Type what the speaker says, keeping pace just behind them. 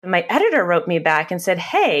My editor wrote me back and said,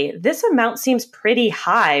 hey, this amount seems pretty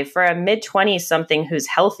high for a mid-20s something who's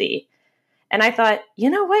healthy. And I thought, you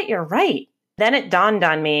know what? You're right. Then it dawned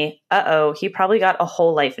on me, he probably got a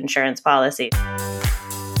whole life insurance policy.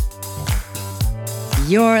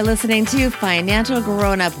 You're listening to Financial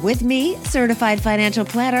Grown-Up with me, certified financial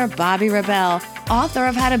planner Bobbi Rebell, author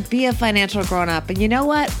of How to Be a Financial Grown-Up. And you know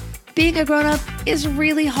what? Being a grown-up is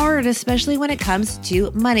really hard, especially when it comes to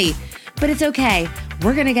money. But it's okay.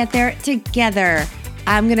 We're going to get there together.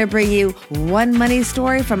 I'm going to bring you one money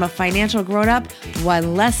story from a financial grown-up,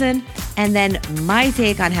 one lesson, and then my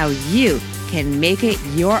take on how you can make it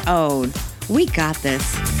your own. We got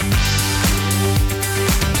this.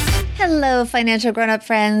 Hello, financial grown-up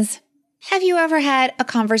friends. Have you ever had a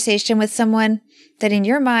conversation with someone that in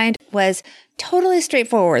your mind was totally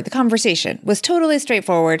straightforward? The conversation was totally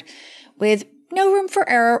straightforward with no room for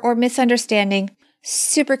error or misunderstanding,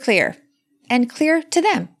 super clear and clear to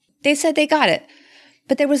them. They said they got it.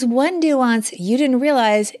 But there was one nuance you didn't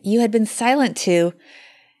realize you had been silent to,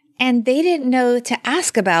 and they didn't know to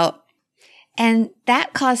ask about. And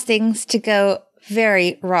that caused things to go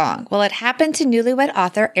very wrong. Well, it happened to newlywed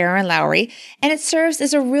author Erin Lowry, and it serves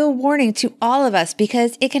as a real warning to all of us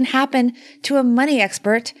because it can happen to a money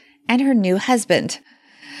expert and her new husband.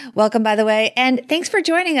 Welcome, by the way, and thanks for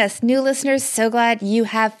joining us, new listeners. So glad you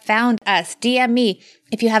have found us. DM me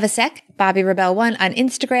if you have a sec, Bobbi Rebell 1 on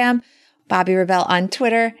Instagram, Bobbi Rebell on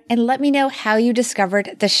Twitter, and let me know how you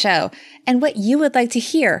discovered the show and what you would like to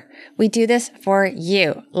hear. We do this for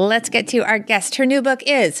you. Let's get to our guest. Her new book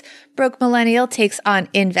is Broke Millennial Takes on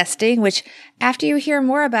Investing, which after you hear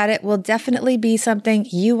more about it will definitely be something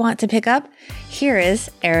you want to pick up. Here is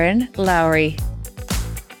Erin Lowry.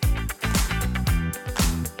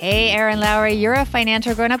 Hey, Erin Lowry, you're a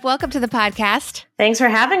financial grown-up. Welcome to the podcast. Thanks for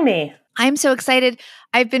having me. I'm so excited.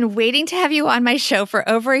 I've been waiting to have you on my show for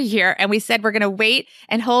over a year, and we said we're going to wait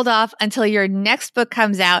and hold off until your next book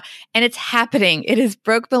comes out, and it's happening. It is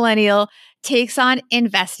Broke Millennial Takes on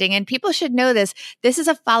Investing, and people should know this. This is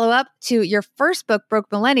a follow-up to your first book,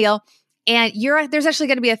 Broke Millennial, and there's actually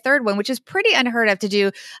going to be a third one, which is pretty unheard of to do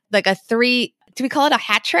like do we call it a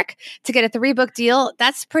hat trick to get a 3-book deal?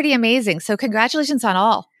 That's pretty amazing. So congratulations on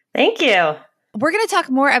all. Thank you. We're going to talk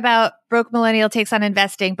more about Broke Millennial Takes on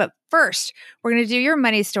Investing, but first, we're going to do your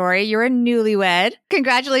money story. You're a newlywed.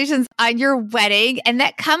 Congratulations on your wedding. And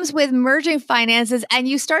that comes with merging finances, and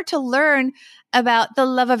you start to learn about the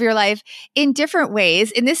love of your life in different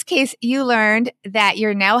ways. In this case, you learned that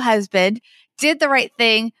your now husband did the right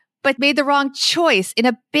thing, but made the wrong choice in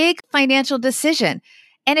a big financial decision.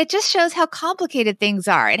 And it just shows how complicated things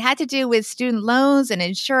are. It had to do with student loans and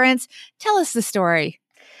insurance. Tell us the story.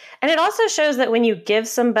 And it also shows that when you give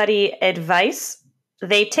somebody advice,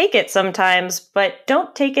 they take it sometimes, but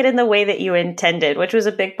don't take it in the way that you intended, which was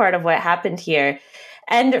a big part of what happened here.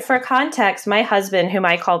 And for context, my husband, whom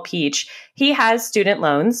I call Peach, he has student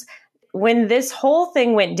loans. When this whole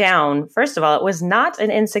thing went down, first of all, it was not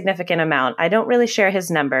an insignificant amount. I don't really share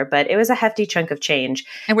his number, but it was a hefty chunk of change.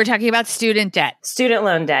 And we're talking about student debt. Student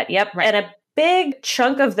loan debt, yep. Right. And a big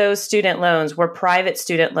chunk of those student loans were private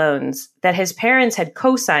student loans that his parents had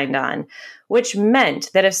co-signed on, which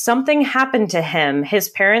meant that if something happened to him, his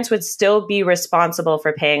parents would still be responsible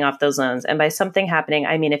for paying off those loans. And by something happening,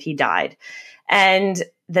 I mean if he died and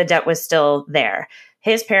the debt was still there,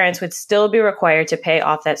 his parents would still be required to pay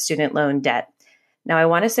off that student loan debt. Now, I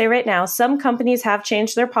want to say right now, some companies have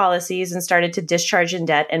changed their policies and started to discharge in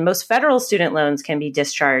debt, and most federal student loans can be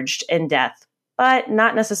discharged in debt, but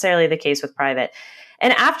not necessarily the case with private.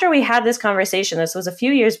 And after we had this conversation, this was a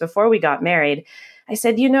few years before we got married, I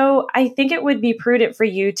said, I think it would be prudent for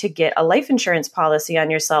you to get a life insurance policy on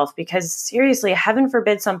yourself because seriously, heaven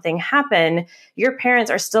forbid something happen, your parents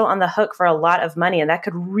are still on the hook for a lot of money and that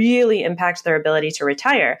could really impact their ability to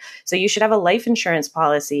retire. So you should have a life insurance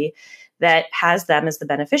policy that has them as the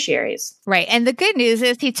beneficiaries. Right. And the good news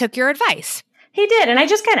is he took your advice. He did. And I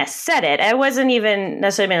just kind of said it. I wasn't even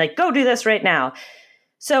necessarily like, go do this right now.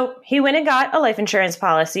 So he went and got a life insurance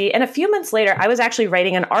policy. And a few months later, I was actually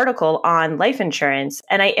writing an article on life insurance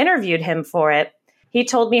and I interviewed him for it. He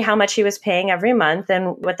told me how much he was paying every month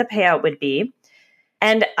and what the payout would be.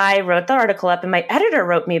 And I wrote the article up and my editor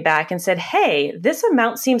wrote me back and said, hey, this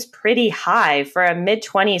amount seems pretty high for a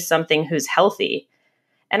mid-20s something who's healthy.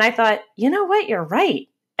 And I thought, you know what? You're right.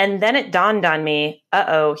 And then it dawned on me,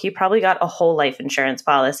 he probably got a whole life insurance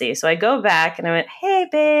policy. So I go back and I went, hey,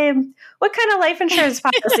 babe, what kind of life insurance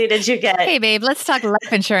policy did you get? Hey, babe, let's talk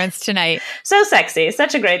life insurance tonight. So sexy.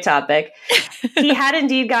 Such a great topic. He had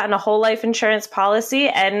indeed gotten a whole life insurance policy.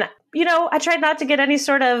 And I tried not to get any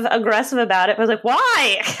sort of aggressive about it. I was like,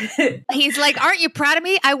 why? He's like, aren't you proud of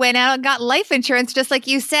me? I went out and got life insurance just like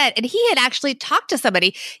you said. And he had actually talked to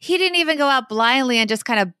somebody. He didn't even go out blindly and just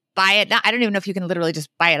kind of buy it. Now, I don't even know if you can literally just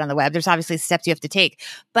buy it on the web. There's obviously steps you have to take,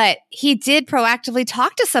 but he did proactively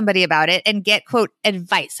talk to somebody about it and get, quote,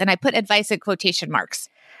 advice. And I put advice in quotation marks.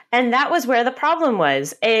 And that was where the problem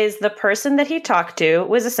was, is the person that he talked to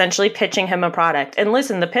was essentially pitching him a product. And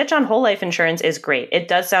listen, the pitch on whole life insurance is great. It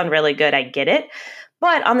does sound really good. I get it.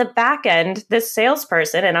 But on the back end, this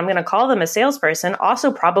salesperson, and I'm going to call them a salesperson,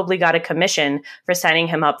 also probably got a commission for signing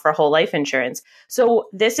him up for whole life insurance. So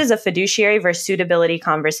this is a fiduciary versus suitability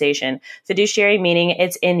conversation. Fiduciary meaning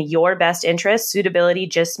it's in your best interest. Suitability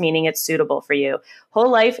just meaning it's suitable for you. Whole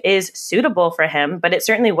life is suitable for him, but it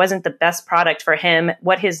certainly wasn't the best product for him,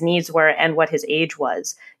 what his needs were and what his age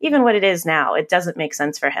was. Even what it is now, it doesn't make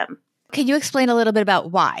sense for him. Can you explain a little bit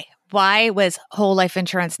about why? Why was whole life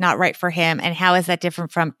insurance not right for him? And how is that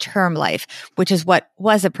different from term life, which is what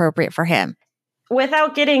was appropriate for him?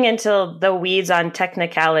 Without getting into the weeds on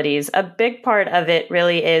technicalities, a big part of it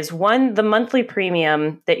really is, one, the monthly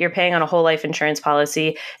premium that you're paying on a whole life insurance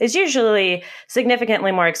policy is usually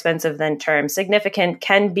significantly more expensive than term. Significant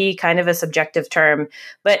can be kind of a subjective term,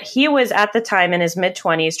 but he was at the time in his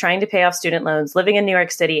mid-20s trying to pay off student loans, living in New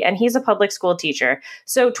York City, and he's a public school teacher.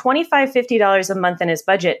 So $25, $50 a month in his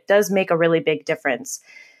budget does make a really big difference.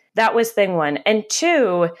 That was thing one. And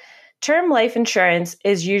two, term life insurance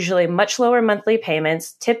is usually much lower monthly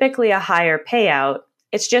payments, typically a higher payout.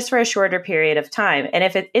 It's just for a shorter period of time. And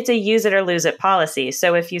if it's a use it or lose it policy.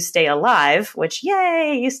 So if you stay alive, which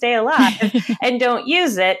yay, you stay alive and don't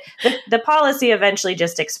use it, the policy eventually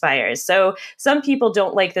just expires. So some people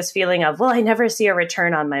don't like this feeling of, well, I never see a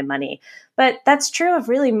return on my money. But that's true of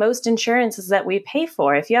really most insurances that we pay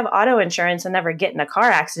for. If you have auto insurance and never get in a car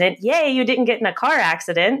accident, yay, you didn't get in a car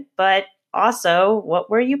accident, but also, what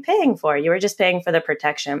were you paying for? You were just paying for the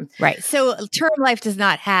protection. Right. So term life does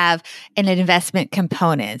not have an investment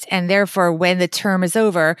component. And therefore, when the term is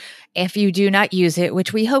over, if you do not use it,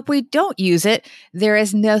 which we hope we don't use it, there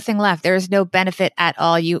is nothing left. There is no benefit at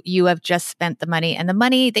all. You have just spent the money, and the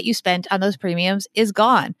money that you spent on those premiums is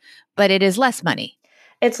gone, but it is less money.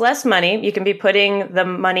 It's less money. You can be putting the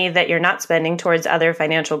money that you're not spending towards other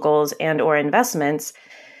financial goals and or investments.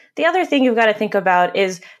 The other thing you've got to think about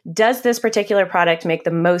is, does this particular product make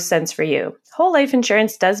the most sense for you? Whole life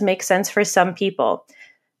insurance does make sense for some people.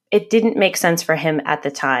 It didn't make sense for him at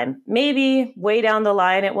the time. Maybe way down the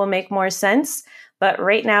line it will make more sense, but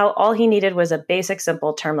right now all he needed was a basic,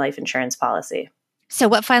 simple term life insurance policy. So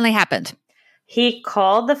what finally happened? He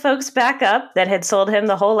called the folks back up that had sold him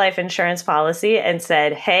the whole life insurance policy and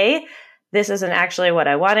said, hey, this isn't actually what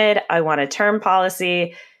I wanted. I want a term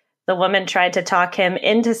policy. The woman tried to talk him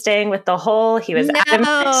into staying with the whole. He was adamant.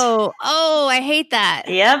 Oh, I hate that.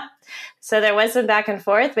 Yep. So there was some back and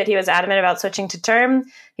forth, but he was adamant about switching to term.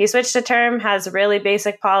 He switched to term, has a really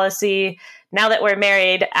basic policy. Now that we're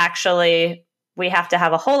married, actually, we have to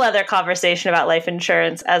have a whole other conversation about life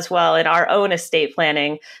insurance as well in our own estate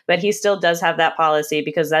planning. But he still does have that policy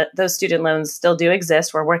because those student loans still do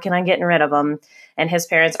exist. We're working on getting rid of them. And his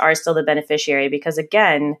parents are still the beneficiary because,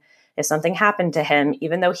 again, if something happened to him,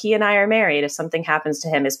 even though he and I are married, if something happens to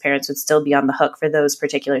him, his parents would still be on the hook for those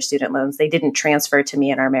particular student loans. They didn't transfer to me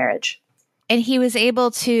in our marriage. And he was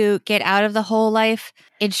able to get out of the whole life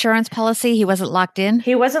insurance policy? He wasn't locked in?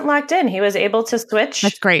 He wasn't locked in. He was able to switch.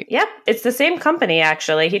 That's great. Yep. It's the same company,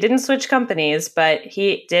 actually. He didn't switch companies, but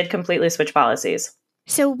he did completely switch policies.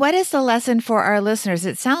 So what is the lesson for our listeners?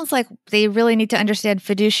 It sounds like they really need to understand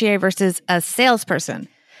fiduciary versus a salesperson.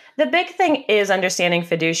 The big thing is understanding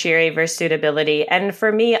fiduciary versus suitability. And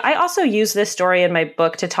for me, I also use this story in my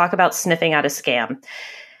book to talk about sniffing out a scam.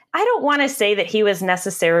 I don't want to say that he was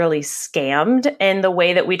necessarily scammed in the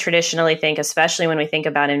way that we traditionally think, especially when we think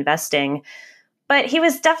about investing, but he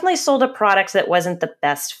was definitely sold a product that wasn't the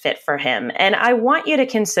best fit for him. And I want you to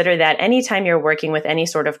consider that anytime you're working with any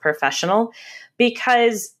sort of professional,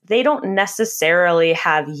 because they don't necessarily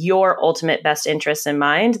have your ultimate best interests in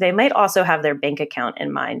mind. They might also have their bank account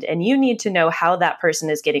in mind, and you need to know how that person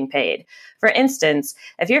is getting paid. For instance,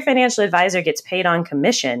 if your financial advisor gets paid on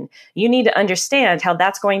commission, you need to understand how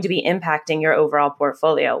that's going to be impacting your overall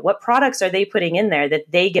portfolio. What products are they putting in there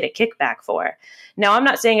that they get a kickback for? Now, I'm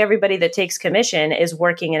not saying everybody that takes commission is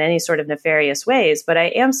working in any sort of nefarious ways, but I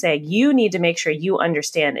am saying you need to make sure you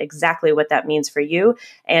understand exactly what that means for you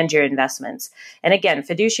and your investments. And again,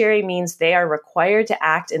 fiduciary means they are required to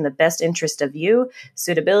act in the best interest of you.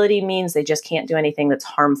 Suitability means they just can't do anything that's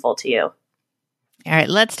harmful to you. All right,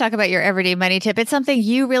 let's talk about your everyday money tip. It's something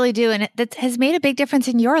you really do, and that has made a big difference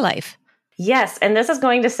in your life. Yes, and this is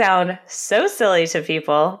going to sound so silly to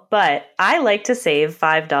people, but I like to save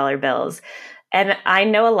 $5 bills. And I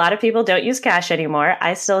know a lot of people don't use cash anymore.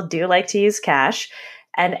 I still do like to use cash.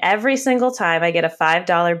 And every single time I get a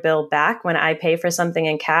 $5 bill back when I pay for something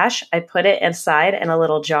in cash, I put it aside in a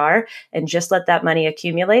little jar and just let that money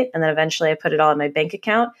accumulate. And then eventually I put it all in my bank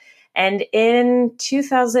account. And in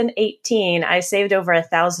 2018, I saved over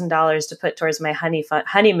 $1,000 to put towards my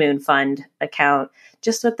honeymoon fund account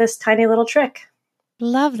just with this tiny little trick.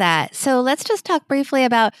 Love that. So let's just talk briefly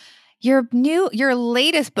about your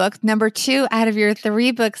latest book, number 2 out of your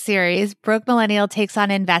 3-book series, Broke Millennial Takes on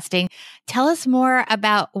Investing. Tell us more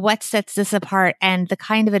about what sets this apart and the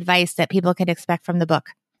kind of advice that people can expect from the book.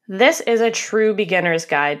 This is a true beginner's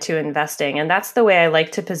guide to investing, and that's the way I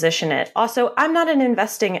like to position it. Also, I'm not an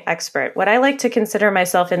investing expert. What I like to consider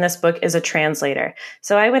myself in this book is a translator.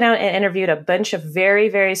 So I went out and interviewed a bunch of very,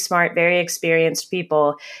 very smart, very experienced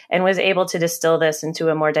people and was able to distill this into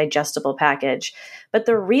a more digestible package. But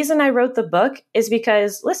the reason I wrote the book is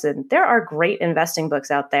because, listen, there are great investing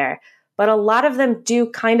books out there. But a lot of them do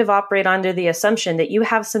kind of operate under the assumption that you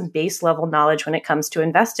have some base level knowledge when it comes to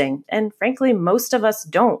investing. And frankly, most of us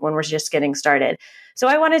don't when we're just getting started. So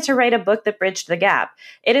I wanted to write a book that bridged the gap.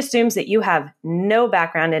 It assumes that you have no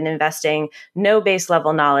background in investing, no base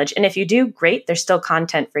level knowledge. And if you do, great, there's still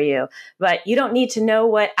content for you. But you don't need to know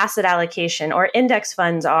what asset allocation or index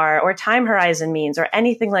funds are or time horizon means or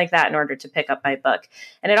anything like that in order to pick up my book.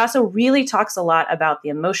 And it also really talks a lot about the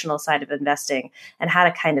emotional side of investing and how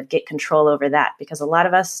to kind of get control over that, because a lot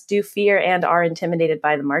of us do fear and are intimidated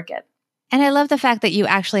by the market. And I love the fact that you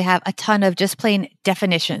actually have a ton of just plain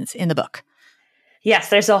definitions in the book.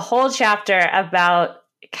 Yes, there's a whole chapter about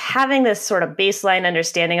having this sort of baseline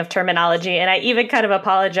understanding of terminology. And I even kind of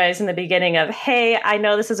apologize in the beginning of, hey, I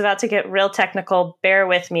know this is about to get real technical, bear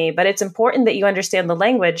with me, but it's important that you understand the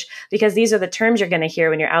language because these are the terms you're going to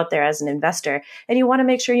hear when you're out there as an investor. And you want to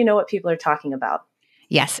make sure you know what people are talking about.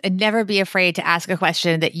 Yes, and never be afraid to ask a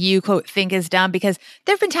question that you, quote, think is dumb, because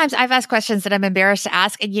there have been times I've asked questions that I'm embarrassed to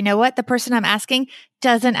ask. And you know what? The person I'm asking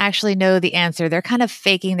doesn't actually know the answer. They're kind of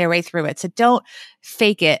faking their way through it. So don't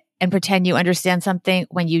fake it and pretend you understand something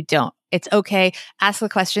when you don't. It's okay. Ask the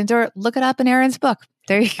questions or look it up in Erin's book.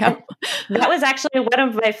 There you go. That was actually one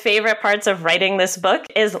of my favorite parts of writing this book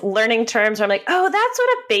is learning terms where I'm like, oh, that's what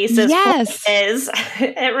a basis is.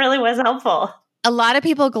 It really was helpful. A lot of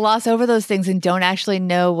people gloss over those things and don't actually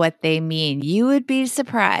know what they mean. You would be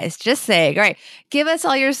surprised. Just saying. All right. Give us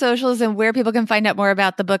all your socials and where people can find out more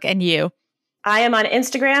about the book and you. I am on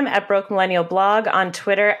Instagram at Broke Millennial Blog, on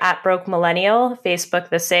Twitter at Broke Millennial, Facebook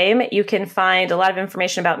the same. You can find a lot of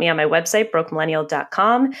information about me on my website,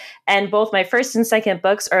 brokemillennial.com. And both my first and second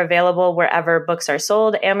books are available wherever books are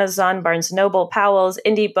sold, Amazon, Barnes & Noble, Powell's,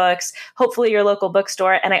 Indie Books, hopefully your local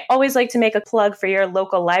bookstore. And I always like to make a plug for your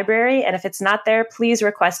local library. And if it's not there, please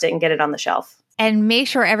request it and get it on the shelf. And make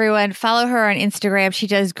sure everyone follow her on Instagram. She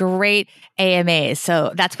does great AMAs.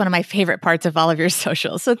 So that's one of my favorite parts of all of your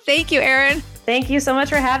socials. So thank you, Erin. Thank you so much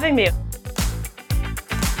for having me.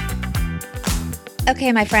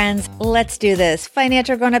 Okay, my friends, let's do this.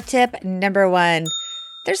 Financial grown-up tip number 1.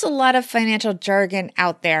 There's a lot of financial jargon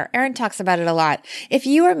out there. Erin talks about it a lot. If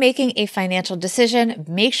you are making a financial decision,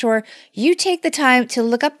 make sure you take the time to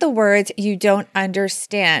look up the words you don't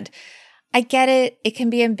understand. I get it. It can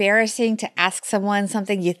be embarrassing to ask someone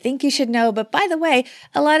something you think you should know. But by the way,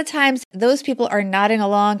 a lot of times those people are nodding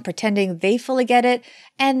along, pretending they fully get it,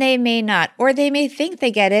 and they may not. Or they may think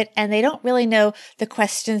they get it, and they don't really know the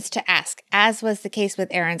questions to ask, as was the case with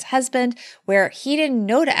Erin's husband, where he didn't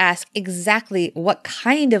know to ask exactly what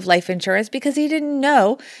kind of life insurance because he didn't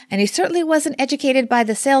know, and he certainly wasn't educated by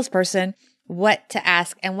the salesperson what to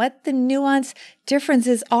ask and what the nuance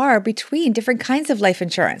differences are between different kinds of life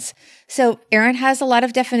insurance. So Erin has a lot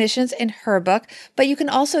of definitions in her book, but you can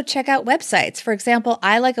also check out websites. For example,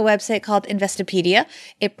 I like a website called Investopedia.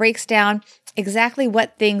 It breaks down exactly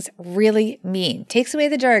what things really mean, takes away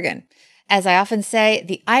the jargon. As I often say,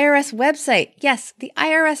 the IRS website, yes, the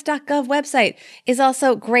irs.gov website is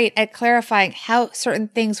also great at clarifying how certain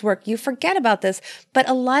things work. You forget about this, but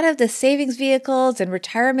a lot of the savings vehicles and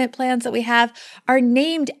retirement plans that we have are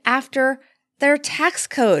named after their tax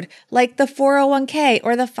code, like the 401k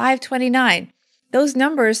or the 529. Those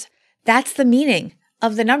numbers, that's the meaning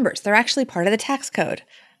of the numbers. They're actually part of the tax code.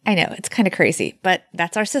 I know, it's kind of crazy, but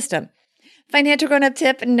that's our system. Financial grown-up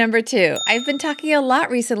tip number 2. I've been talking a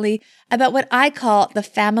lot recently about what I call the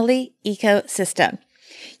family ecosystem.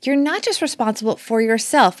 You're not just responsible for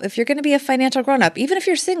yourself if you're going to be a financial grown-up, even if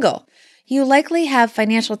you're single. You likely have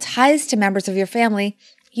financial ties to members of your family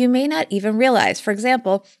you may not even realize. For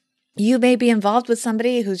example, You may be involved with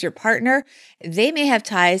somebody who's your partner. They may have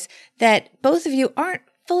ties that both of you aren't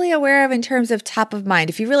fully aware of in terms of top of mind.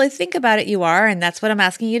 If you really think about it, you are, and that's what I'm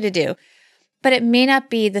asking you to do. But it may not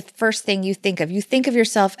be the first thing you think of. You think of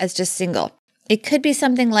yourself as just single. It could be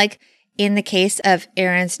something like, in the case of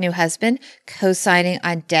Erin's new husband, co-signing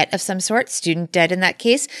on debt of some sort, student debt in that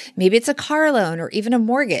case. Maybe it's a car loan or even a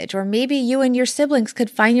mortgage, or maybe you and your siblings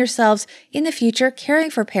could find yourselves in the future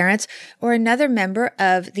caring for parents or another member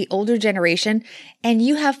of the older generation, and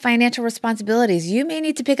you have financial responsibilities. You may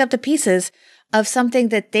need to pick up the pieces of something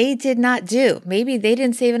that they did not do. Maybe they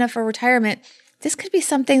didn't save enough for retirement. This could be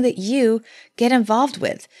something that you get involved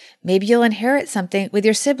with. Maybe you'll inherit something with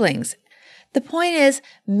your siblings. The point is,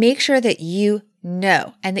 make sure that you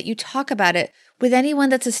know and that you talk about it with anyone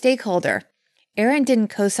that's a stakeholder. Erin didn't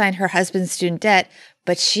co-sign her husband's student debt,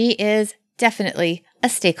 but she is definitely a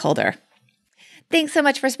stakeholder. Thanks so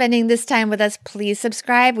much for spending this time with us. Please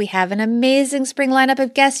subscribe. We have an amazing spring lineup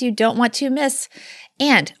of guests you don't want to miss.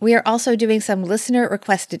 And we are also doing some listener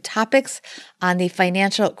requested topics on the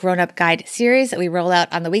Financial Grown-Up Guide series that we roll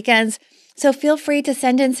out on the weekends. So feel free to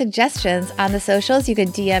send in suggestions on the socials. You can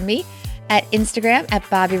DM me at Instagram at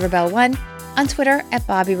BobbyRebel1, on Twitter at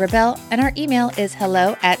BobbyRebel, and our email is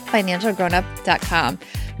hello@financialgrownup.com.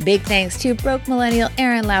 Big thanks to broke millennial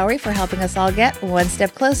Erin Lowry for helping us all get one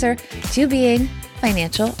step closer to being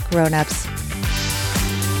financial grown-ups.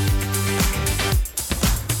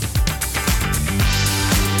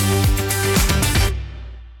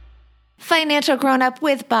 Financial Grown Up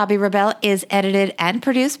with Bobby Rebel is edited and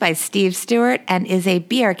produced by Steve Stewart and is a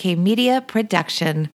BRK Media production.